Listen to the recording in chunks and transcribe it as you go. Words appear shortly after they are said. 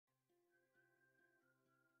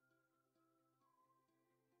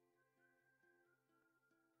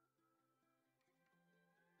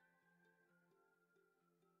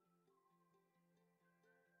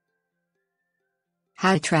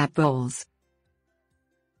How to trap voles.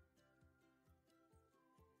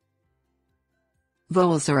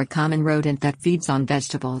 Voles are a common rodent that feeds on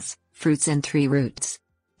vegetables, fruits and tree roots.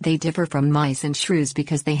 They differ from mice and shrews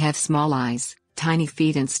because they have small eyes, tiny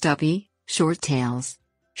feet and stubby, short tails.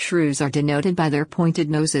 Shrews are denoted by their pointed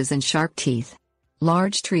noses and sharp teeth.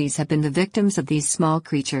 Large trees have been the victims of these small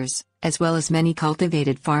creatures, as well as many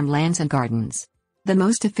cultivated farmlands and gardens. The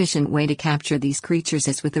most efficient way to capture these creatures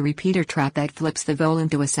is with a repeater trap that flips the vole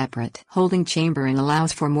into a separate holding chamber and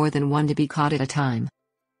allows for more than one to be caught at a time.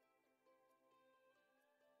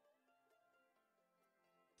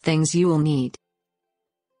 Things you will need: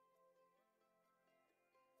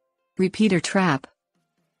 repeater trap,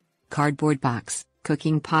 cardboard box,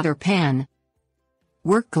 cooking pot or pan,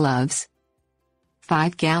 work gloves,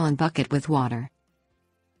 5-gallon bucket with water,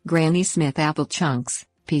 Granny Smith apple chunks,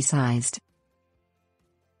 pea-sized.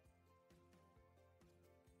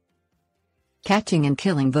 Catching and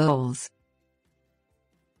killing voles.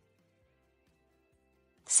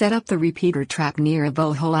 Set up the repeater trap near a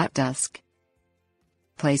vole hole at dusk.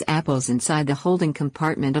 Place apples inside the holding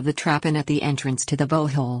compartment of the trap and at the entrance to the vole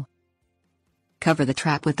hole. Cover the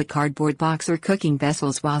trap with the cardboard box or cooking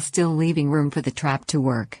vessels while still leaving room for the trap to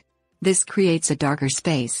work. This creates a darker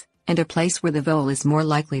space, and a place where the vole is more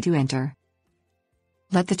likely to enter.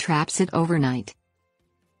 Let the trap sit overnight.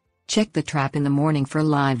 Check the trap in the morning for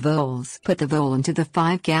live voles. Put the vole into the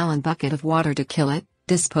 5-gallon bucket of water to kill it.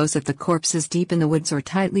 Dispose of the corpses deep in the woods or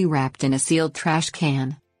tightly wrapped in a sealed trash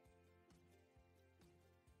can.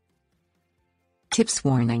 Tips: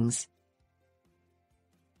 warnings.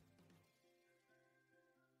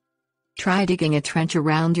 Try digging a trench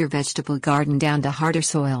around your vegetable garden down to harder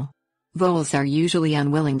soil. Voles are usually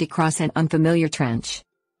unwilling to cross an unfamiliar trench.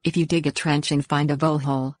 If you dig a trench and find a vole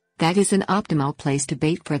hole, that is an optimal place to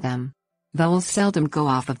bait for them. Voles seldom go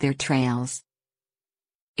off of their trails.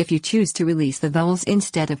 If you choose to release the voles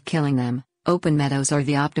instead of killing them, open meadows are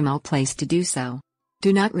the optimal place to do so.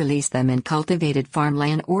 Do not release them in cultivated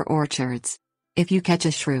farmland or orchards. If you catch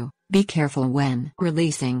a shrew, be careful when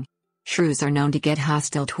releasing. Shrews are known to get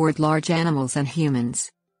hostile toward large animals and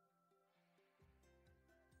humans.